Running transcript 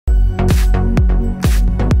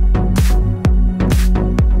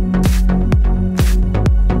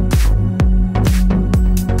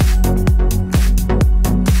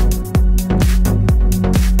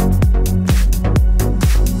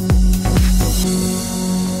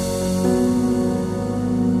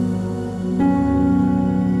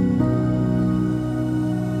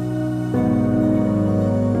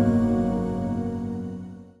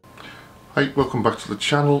Hey, welcome back to the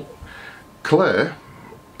channel. Claire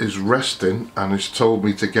is resting and has told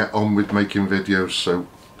me to get on with making videos, so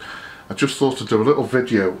I just thought to do a little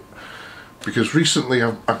video because recently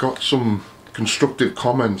I got some constructive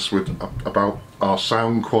comments about our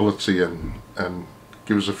sound quality and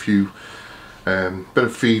give us a few bit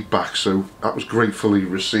of feedback, so that was gratefully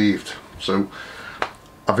received. So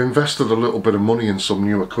I've invested a little bit of money in some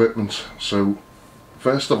new equipment. So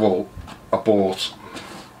first of all, I bought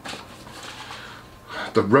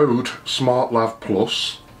the Rode Smartlav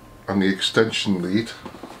Plus and the extension lead,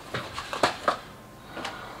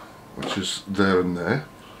 which is there and there,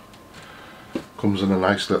 comes in a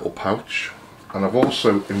nice little pouch. And I've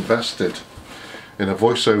also invested in a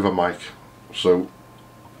voiceover mic, so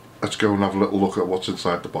let's go and have a little look at what's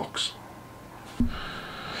inside the box.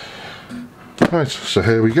 Right, so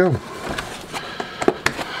here we go.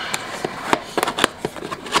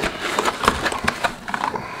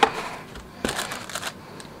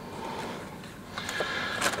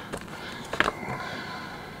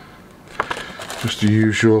 Just the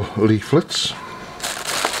usual leaflets.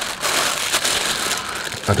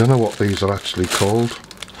 I don't know what these are actually called.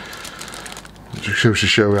 It just goes to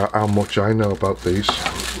show you how much I know about these.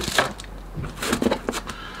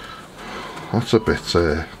 That's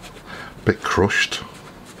a bit crushed.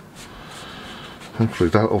 Hopefully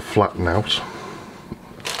that'll flatten out.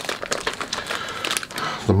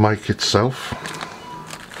 The mic itself.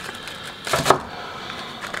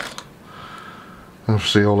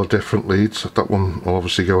 Obviously all the different leads. That one will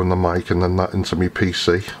obviously go in the mic and then that into my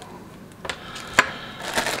PC.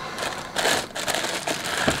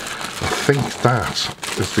 I think that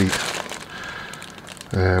is the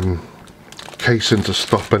casing to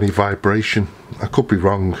stop any vibration. I could be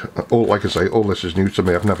wrong. Like I say, all this is new to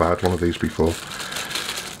me. I've never had one of these before.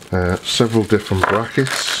 Several different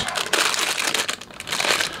brackets,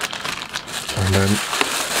 and then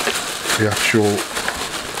the actual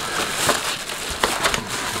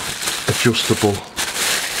adjustable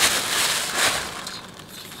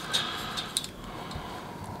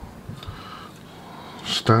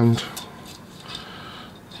stand.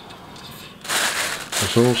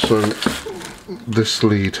 There's also this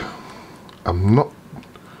lead.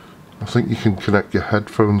 I think you can connect your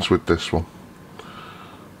headphones with this one.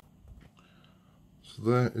 So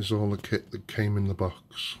there is all the kit that came in the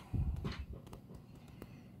box.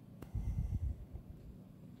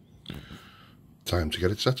 Time to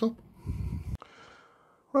get it set up.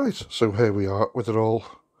 Right, so here we are with it all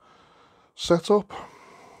set up.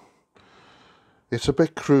 It's a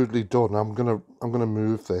bit crudely done. I'm gonna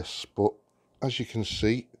move this, but as you can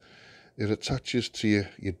see, it attaches to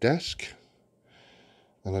your desk,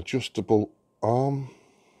 an adjustable arm.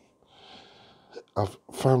 I've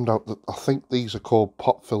found out that I think these are called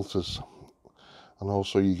pop filters, and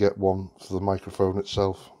also you get one for the microphone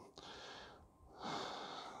itself.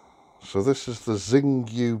 So this is the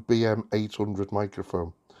Zingyou BM800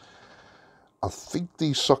 microphone. I think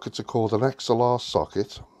these sockets are called an XLR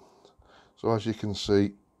socket. So as you can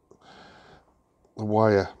see, the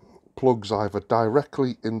wire plugs either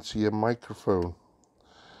directly into your microphone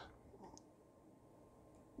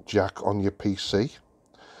jack on your PC,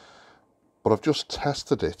 but I've just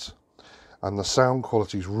tested it and the sound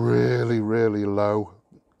quality is really low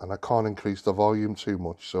and I can't increase the volume too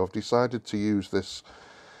much, so I've decided to use this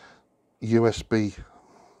USB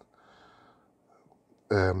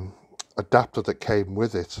adapter that came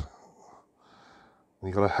with it. And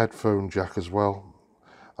you've got a headphone jack as well,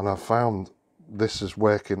 and I found this is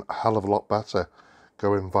working a hell of a lot better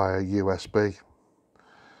going via USB.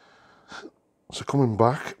 So coming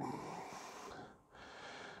back,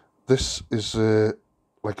 this is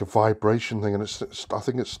like a vibration thing, and I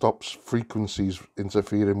think it stops frequencies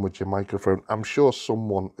interfering with your microphone. I'm sure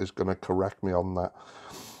someone is going to correct me on that,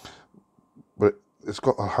 but it's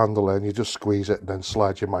got a handle there and you just squeeze it and then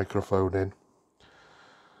slide your microphone in.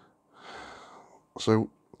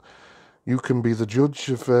 So you can be the judge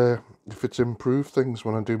of if it's improved things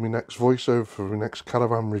when I do my next voiceover for my next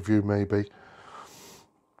caravan review maybe.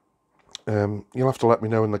 You'll have to let me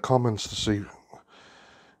know in the comments to see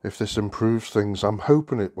if this improves things. I'm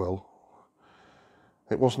hoping it will.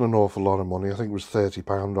 It wasn't an awful lot of money. I think it was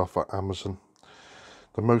 £30 off at Amazon.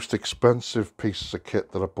 The most expensive pieces of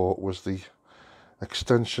kit that I bought was the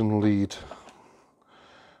extension lead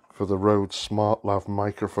for the Rode Smartlav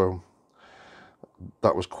microphone.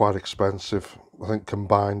 That was quite expensive. I think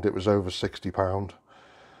combined it was over £60,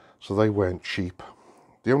 so they weren't cheap.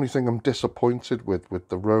 The only thing I'm disappointed with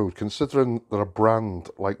the Rode, considering they're a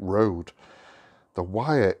brand like Rode, the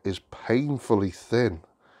wire is painfully thin.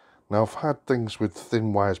 Now I've had things with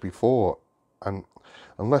thin wires before, and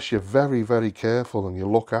unless you're very, very careful and you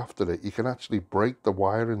look after it, you can actually break the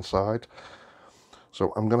wire inside.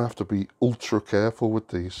 So I'm going to have to be ultra careful with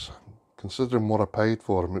these. Considering what I paid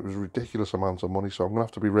for them, it was a ridiculous amount of money, so I'm going to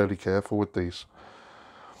have to be really careful with these.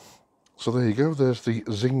 So there you go, there's the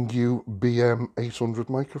Zingyou BM800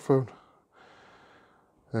 microphone.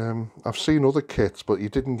 I've seen other kits, but you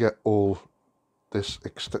didn't get all this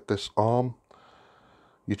arm.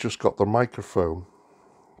 You just got the microphone,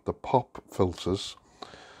 the pop filters,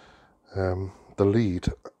 the lead,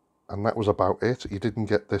 and that was about it. You didn't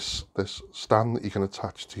get this stand that you can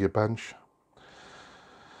attach to your bench.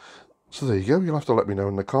 So there you go. You'll have to let me know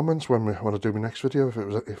in the comments when I do my next video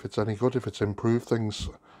if it's any good, if it's improved things.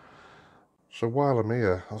 So while I'm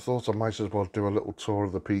here, I thought I might as well do a little tour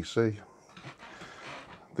of the PC.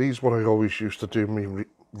 These what I always used to do me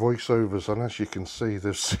voiceovers, and as you can see,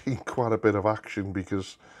 they've seen quite a bit of action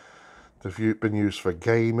because they've been used for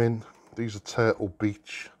gaming. These are Turtle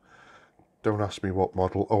Beach. Don't ask me what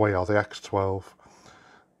model. Oh yeah, the X12.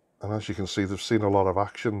 And as you can see, they've seen a lot of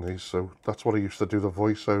action, these, so that's what I used to do the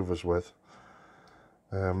voiceovers with.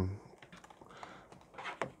 But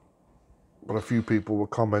a few people were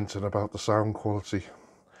commenting about the sound quality.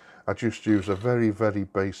 I just use a very, very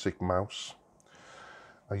basic mouse.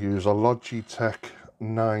 I use a Logitech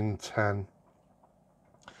 910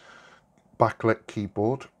 backlit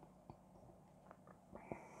keyboard,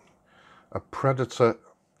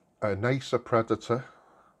 an Acer Predator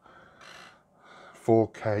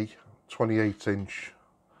 4K 28-inch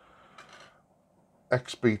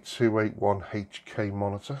XB281HK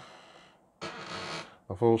monitor.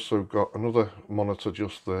 I've also got another monitor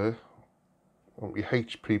just there, the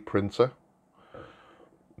HP printer,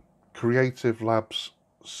 Creative Labs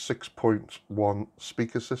 6.1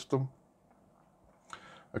 speaker system,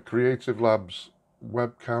 a Creative Labs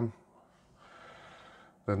webcam,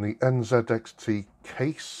 then the NZXT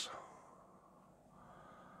case.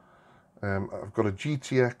 I've got a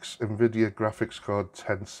GTX NVIDIA graphics card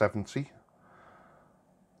 1070.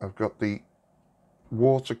 I've got the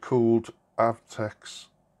water-cooled Avtex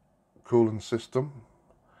cooling system.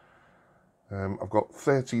 I've got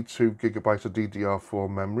 32 GB of DDR4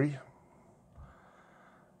 memory.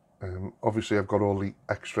 Obviously I've got all the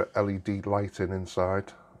extra LED lighting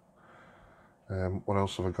inside. What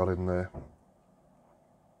else have I got in there?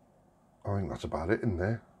 I think that's about it in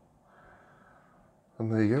there. And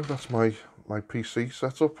there you go, that's my PC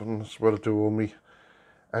setup, and that's where I do all my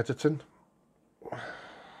editing.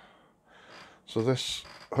 So this,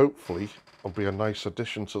 hopefully, will be a nice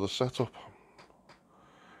addition to the setup.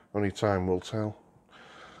 Only time will tell.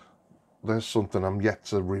 There's something I'm yet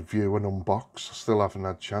to review and unbox. I still haven't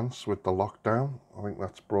had a chance with the lockdown. I think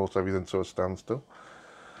that's brought everything to a standstill.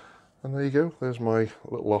 And there you go, there's my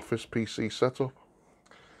little office PC setup.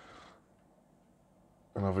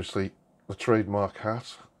 And obviously the trademark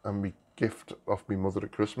hat and my gift off my mother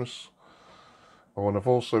at Christmas. Oh, and I've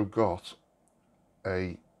also got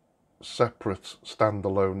a separate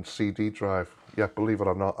standalone CD drive. Yeah, believe it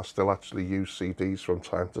or not, I still actually use CDs from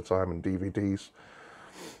time to time and DVDs.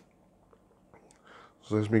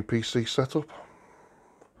 So there's my PC setup.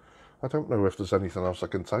 I don't know if there's anything else I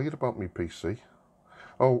can tell you about my PC.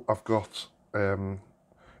 Oh, I've got,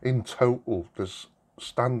 in total, there's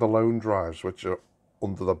standalone drives which are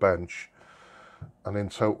under the bench, and in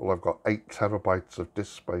total I've got 8 terabytes of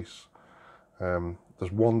disk space.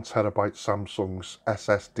 There's 1 terabyte Samsung's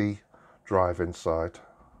SSD drive inside,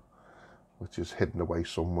 which is hidden away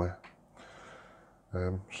somewhere.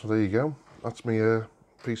 So there you go, that's my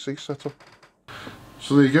PC setup.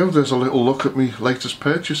 So there you go, there's a little look at my latest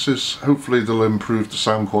purchases. Hopefully they'll improve the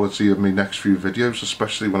sound quality of my next few videos,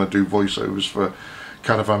 especially when I do voiceovers for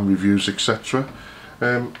caravan reviews, etc.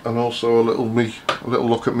 And also a little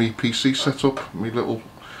look at my PC setup, my little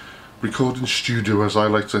recording studio, as I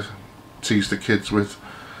like to tease the kids with.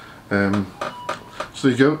 So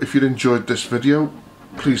there you go, if you enjoyed this video,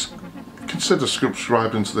 please consider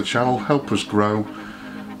subscribing to the channel, help us grow.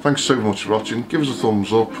 Thanks so much for watching, give us a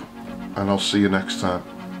thumbs up, and I'll see you next time.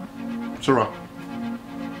 Ta-ra.